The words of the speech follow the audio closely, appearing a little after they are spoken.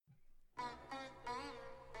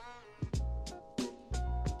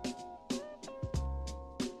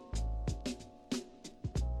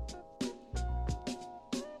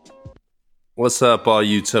What's up, all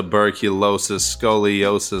you tuberculosis,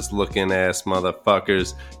 scoliosis looking ass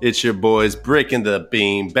motherfuckers? It's your boys Bricking the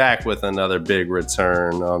Beam back with another big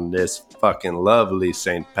return on this fucking lovely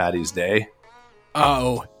St. Patty's Day.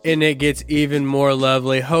 Oh, and it gets even more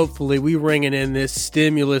lovely. Hopefully, we ringing in this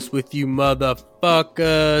stimulus with you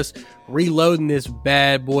motherfuckers, reloading this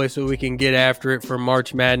bad boy so we can get after it for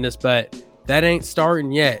March Madness, but that ain't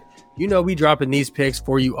starting yet. You know we dropping these picks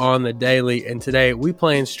for you on the daily, and today we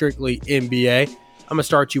playing strictly NBA. I'm going to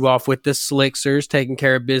start you off with the Sixers taking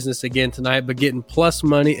care of business again tonight, but getting plus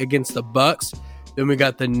money against the Bucks. Then we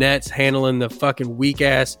got the Nets handling the fucking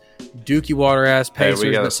weak-ass, dookie water-ass Pacers,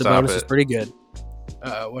 we gotta but stop Sabonis it. is pretty good.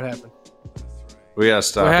 What happened? We gotta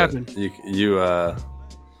stop What it. happened?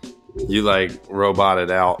 You like roboted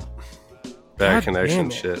out. Bad God connection damn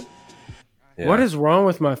it. shit. Yeah, What is wrong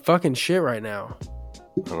with my fucking shit right now?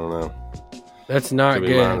 I don't know. That's not Could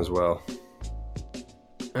be mine good. as well.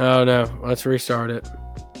 Oh no, let's restart it.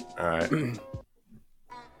 All right. We're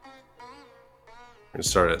gonna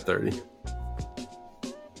start at 30.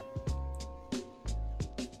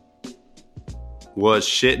 What's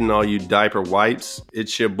shitting, all you diaper wipes?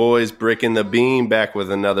 It's your boys Bricking the Beam back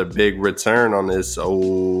with another big return on this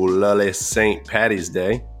old lully St. Patty's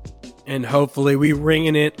Day. And hopefully we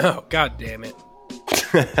ringing it. Oh, god damn it.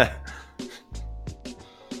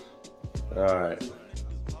 All right.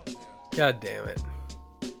 God damn it.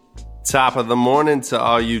 Top of the morning to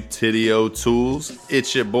all you titty-o tools.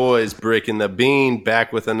 It's your boys Bricking the Bean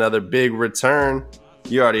back with another big return.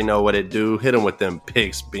 You already know what it do. Hit them with them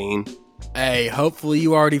picks, Bean. Hey, hopefully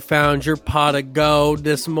you already found your pot of gold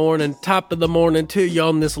this morning. Top of the morning to you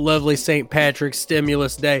on this lovely St. Patrick's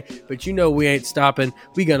stimulus day. But you know we ain't stopping.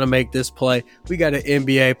 We gonna make this play. We got an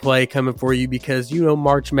NBA play coming for you because you know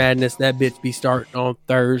March Madness, that bitch be starting on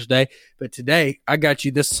Thursday. But today, I got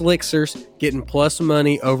you the Sixers getting plus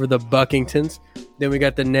money over the Buckingtons. Then we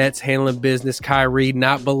got the Nets handling business. Kyrie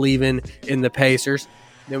not believing in the Pacers.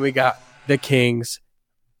 Then we got the Kings.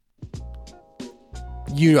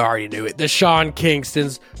 You already knew it. The Sean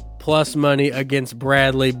Kingstons plus money against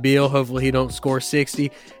Bradley Beal. Hopefully he don't score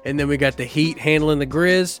 60. And then we got the Heat handling the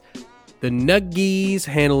Grizz, the Nuggies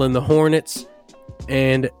handling the Hornets,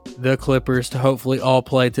 and the Clippers to hopefully all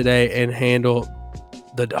play today and handle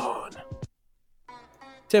the Dawn.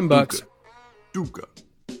 $10. Duka.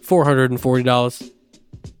 $440.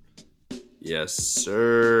 Yes, sir.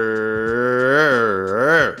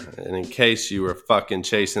 And in case you were fucking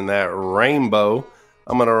chasing that rainbow,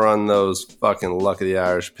 I'm going to run those fucking Luck of the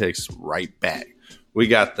Irish picks right back. We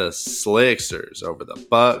got the Sixers over the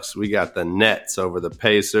Bucks. We got the Nets over the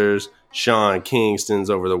Pacers. Sean Kingston's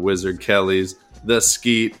over the Wizard Kellys. The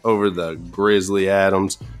Skeet over the Grizzly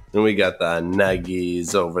Adams. Then we got the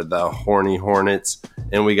Nuggies over the Horny Hornets.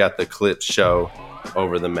 And we got the Clip Show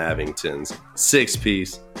over the Mavingtons.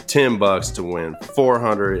 6-piece, $10 to win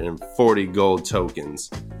 440 gold tokens.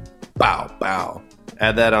 Bow, bow.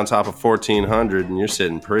 Add that on top of 1,400 and you're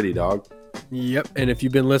sitting pretty, dog. Yep, and if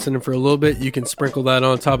you've been listening for a little bit, you can sprinkle that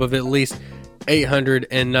on top of at least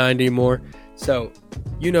 890 more. So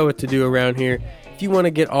you know what to do around here. If you want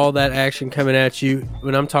to get all that action coming at you,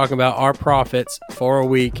 when I'm talking about our profits for a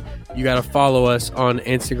week, you got to follow us on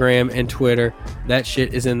Instagram and Twitter. That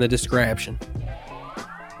shit is in the description.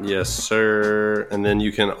 Yes, sir. And then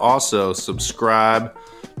you can also subscribe,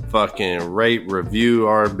 fucking rate, review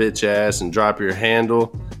our bitch ass, and drop your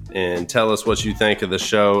handle and tell us what you think of the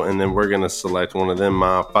show. And then we're going to select one of them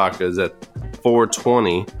motherfuckers at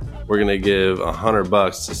 420. We're going to give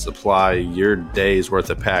 $100 to supply your day's worth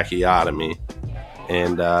of pacchiotomy.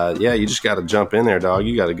 And yeah, you just got to jump in there, dog.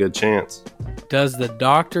 You got a good chance. Does the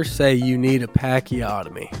doctor say you need a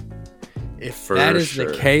pacchiotomy? If For that is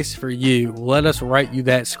sure. the case for you, let us write you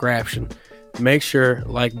that scraption. Make sure,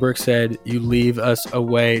 like Brooke said, you leave us a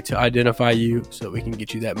way to identify you so we can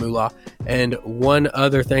get you that moolah. And one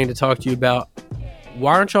other thing to talk to you about,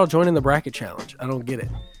 why aren't y'all joining the bracket challenge? I don't get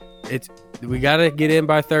it. We got to get in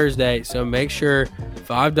by Thursday, so make sure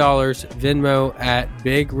 $5 Venmo at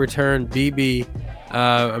Big Return BB.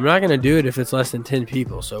 I'm not going to do it if it's less than 10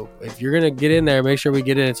 people. So if you're going to get in there, make sure we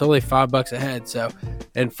get in. It's only $5 a head. So,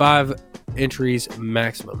 and 5 entries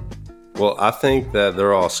maximum. Well, I think that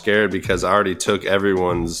they're all scared because I already took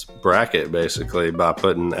everyone's bracket basically by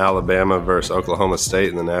putting Alabama versus Oklahoma State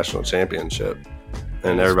in the national championship.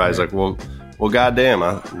 And everybody's like, well,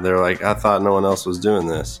 goddamn. They're like, I thought no one else was doing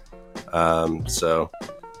this. So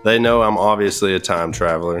they know I'm obviously a time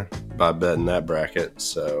traveler by betting that bracket.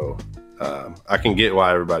 So I can get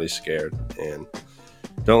why everybody's scared. And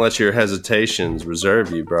don't let your hesitations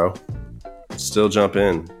reserve you, bro. Still jump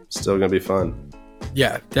in. Still going to be fun.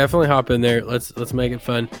 Yeah, definitely hop in there. Let's make it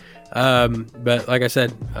fun. But like I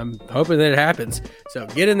said, I'm hoping that it happens. So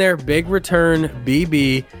get in there. Big Return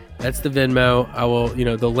BB. That's the Venmo. I will,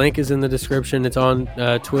 the link is in the description. It's on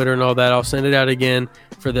Twitter and all that. I'll send it out again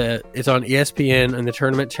it's on ESPN and the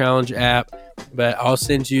Tournament Challenge app. But I'll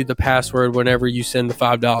send you the password whenever you send the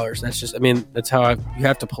 $5. That's just, that's how you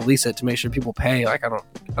have to police it to make sure people pay. Like, I don't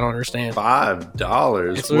understand.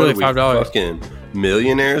 $5? It's literally $5. Fucking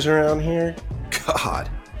millionaires around here? God.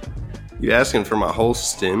 You asking for my whole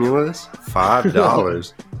stimulus?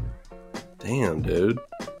 $5. Damn, dude.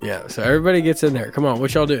 Yeah, so everybody gets in there. Come on,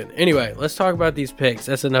 what y'all doing? Anyway, let's talk about these picks.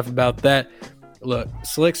 That's enough about that. Look,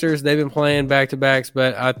 Sixers, they've been playing back-to-backs,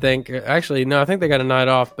 but I think they got a night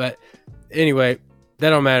off. But anyway, that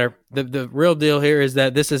don't matter. The real deal here is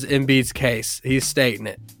that this is Embiid's case. He's stating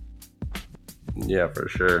it. Yeah, for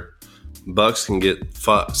sure. Bucks can get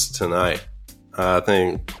fucks tonight. I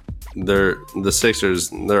think the Sixers,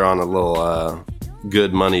 they're on a little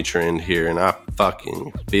good money trend here, and I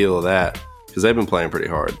fucking feel that because they've been playing pretty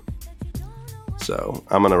hard. So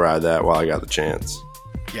I'm going to ride that while I got the chance.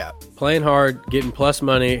 Yeah, playing hard, getting plus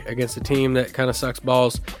money against a team that kind of sucks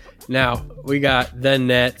balls. Now, we got the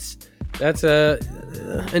Nets. That's an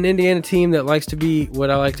Indiana team that likes to be what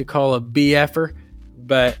I like to call a BF'er,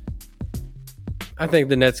 but I think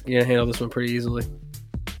the Nets can handle this one pretty easily.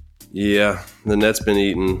 Yeah, the Nets been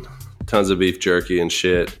eating tons of beef jerky and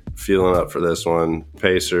shit, feeling up for this one.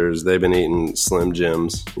 Pacers, they've been eating Slim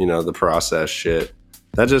Jims, the processed shit.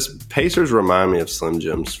 Pacers remind me of Slim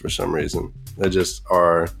Jims for some reason. They just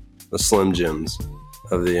are the Slim Jims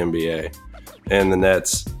of the NBA. And the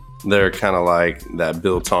Nets, they're kind of like that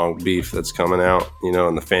biltong beef that's coming out,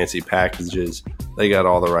 in the fancy packages. They got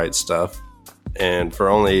all the right stuff. And for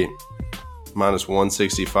only minus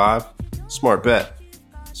 165, smart bet.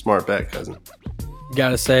 Smart bet, cousin.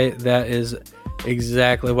 Gotta say, that is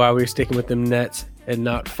exactly why we're sticking with them Nets and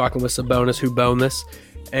not fucking with Sabonis, who boned this.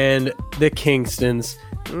 And the Kingstons.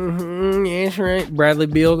 Yeah, that's right. Bradley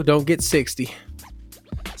Beal, don't get 60.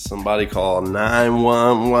 Somebody call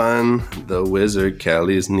 911. The Wizard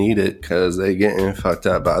Kellys need it because they getting fucked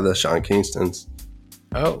up by the Sean Kingstons.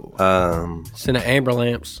 Oh. Send an Amber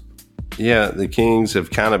Lamps. Yeah, the Kings have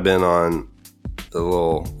kind of been on the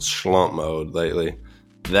little slump mode lately.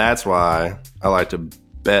 That's why I like to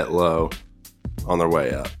bet low on their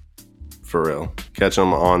way up. For real. Catch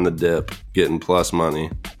them on the dip, getting plus money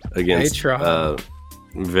against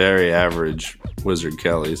very average Wizard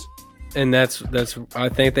Kellys. And that's I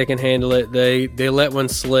think they can handle it. They let one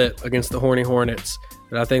slip against the Horny Hornets,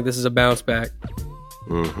 but I think this is a bounce back.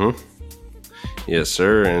 Mm-hmm. Yes,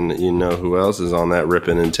 sir. And you know who else is on that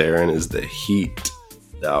ripping and tearing is the Heat,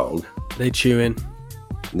 dog. They chewing.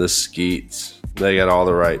 The Skeets. They got all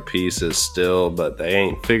the right pieces still, but they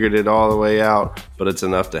ain't figured it all the way out. But it's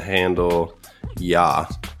enough to handle Ya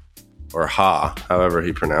or Ha, however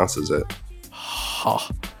he pronounces it. Ha.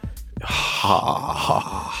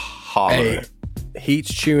 Ha. Hey,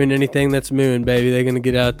 Heat's chewing anything that's moving, baby. They're going to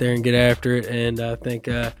get out there and get after it. And I think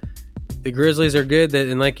the Grizzlies are good.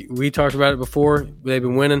 And like we talked about it before, they've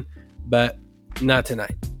been winning, but not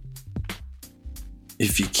tonight.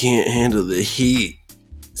 If you can't handle the heat,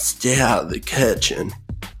 stay out of the kitchen.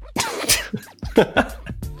 All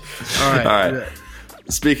right.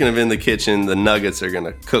 Speaking of in the kitchen, the Nuggets are going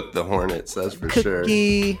to cook the Hornets. That's for sure.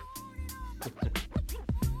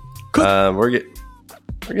 We're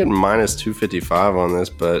getting minus 255 on this,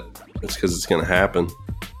 but it's because it's going to happen,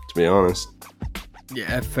 to be honest.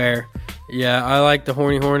 Yeah, fair. Yeah, I like the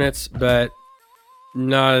Horny Hornets, but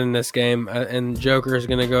not in this game. And Joker is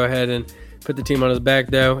going to go ahead and put the team on his back,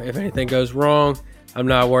 though. If anything goes wrong, I'm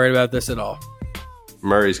not worried about this at all.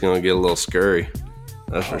 Murray's going to get a little scurry.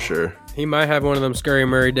 That's for sure. He might have one of them Scurry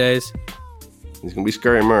Murray days. He's going to be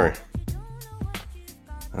Scurry Murray.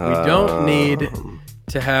 We don't need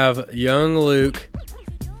to have young Luke.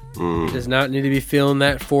 He does not need to be feeling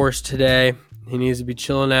that force today. He needs to be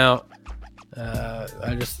chilling out.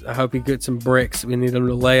 I hope he gets some bricks. We need him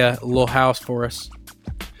to lay a little house for us.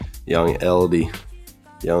 Young LD.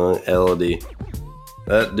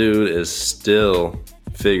 That dude is still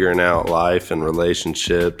figuring out life and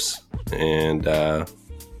relationships and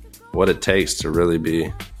what it takes to really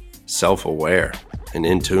be self-aware and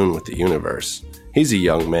in tune with the universe. He's a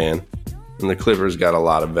young man, and the Clippers got a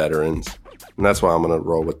lot of veterans. And that's why I'm going to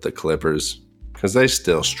roll with the Clippers, because they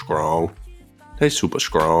still strong. They super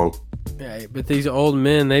strong. Yeah, but these old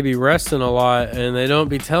men, they be resting a lot, and they don't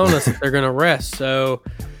be telling us that they're going to rest. So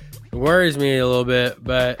it worries me a little bit,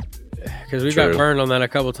 but because we got burned on that a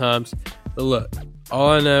couple times. But look, all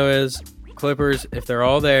I know is Clippers, if they're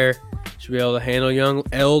all there, should be able to handle young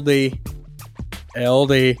LD.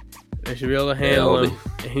 They should be able to handle him.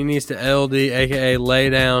 He needs to LD, aka lay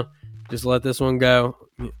down. Just let this one go.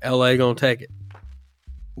 LA gonna take it.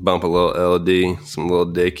 Bump a little LD, some little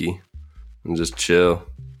dicky, and just chill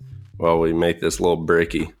while we make this little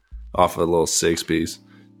bricky off of a little 6-piece.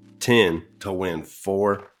 10 to win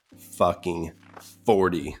 4 fucking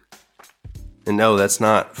 40. And no, that's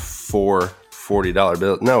not 4 $40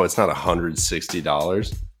 bills. No, it's not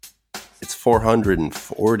 $160. It's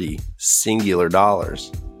 440 singular dollars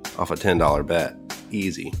off a $10 bet.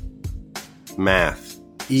 Easy. Math.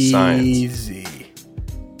 Easy. Science.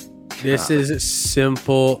 This is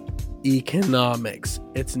simple economics.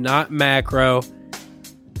 It's not macro,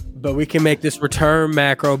 but we can make this return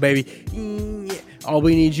macro, baby. All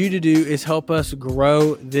we need you to do is help us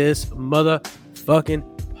grow this motherfucking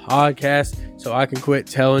podcast so I can quit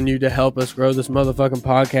telling you to help us grow this motherfucking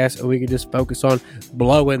podcast and we can just focus on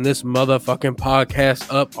blowing this motherfucking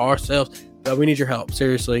podcast up ourselves. But we need your help.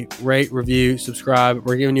 Seriously, rate, review, subscribe.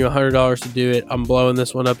 We're giving you $100 to do it. I'm blowing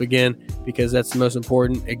this one up again because that's the most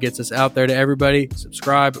important. It gets us out there to everybody.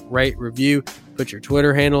 Subscribe, rate, review, put your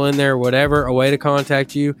Twitter handle in there, whatever, a way to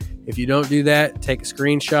contact you. If you don't do that, take a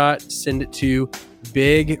screenshot, send it to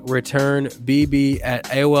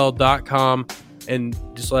bigreturnbb@aol.com and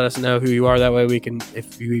just let us know who you are. That way we can,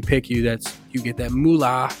 if we pick you, you get that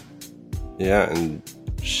moolah. Yeah, and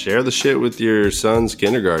share the shit with your son's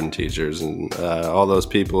kindergarten teachers and all those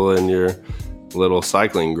people in your little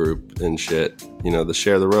cycling group and shit. You know, the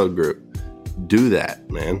Share the Road group. Do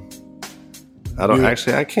that, man.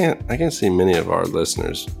 I can't see many of our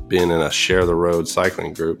listeners being in a Share the Road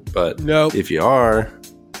cycling group, but nope. If you are,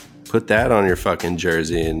 put that on your fucking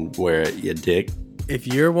jersey and wear it, you dick. If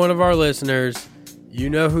you're one of our listeners, you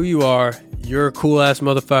know who you are. You're a cool ass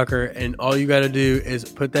motherfucker, and all you got to do is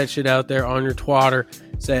put that shit out there on your twatter.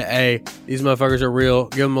 Say, hey, these motherfuckers are real.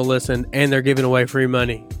 Give them a listen, and they're giving away free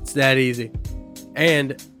money. It's that easy.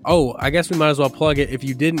 And, I guess we might as well plug it. If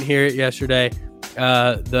you didn't hear it yesterday,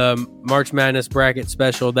 the March Madness bracket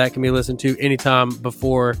special, that can be listened to anytime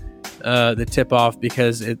before the tip-off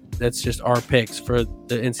because that's just our picks for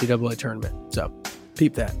the NCAA tournament. So,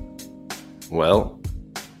 peep that. Well,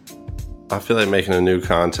 I feel like making a new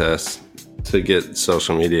contest to get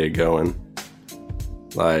social media going.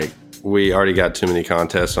 Like, we already got too many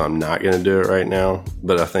contests, so I'm not going to do it right now.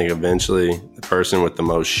 But I think eventually the person with the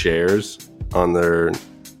most shares on their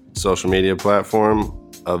social media platform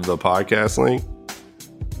of the podcast link,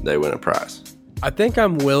 they win a prize. I think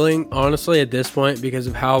I'm willing, honestly, at this point, because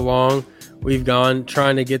of how long we've gone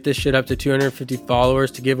trying to get this shit up to 250 followers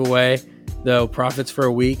to give away the profits for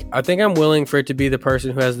a week. I think I'm willing for it to be the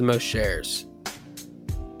person who has the most shares.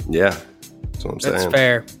 Yeah, that's what I'm saying. That's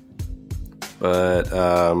fair. But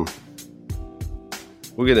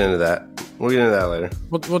we'll get into that. We'll get into that later.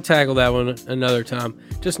 We'll tackle that one another time.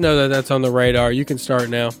 Just know that that's on the radar. You can start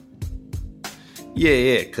now.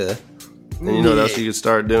 Yeah, cuh. And you know what else you could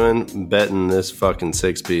start doing? Betting this fucking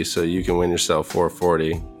 6-piece so you can win yourself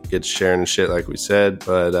 440. Get sharing and shit like we said.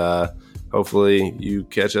 But hopefully you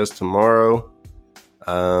catch us tomorrow.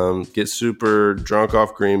 Get super drunk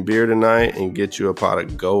off green beer tonight and get you a pot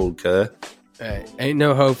of gold, cuh. Hey, ain't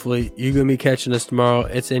no hopefully. You gonna be catching us tomorrow.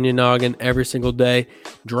 It's in your noggin every single day.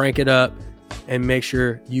 Drink it up and make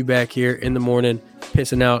sure you back here in the morning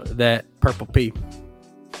pissing out that purple pee.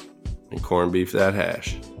 And corned beef that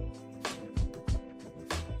hash.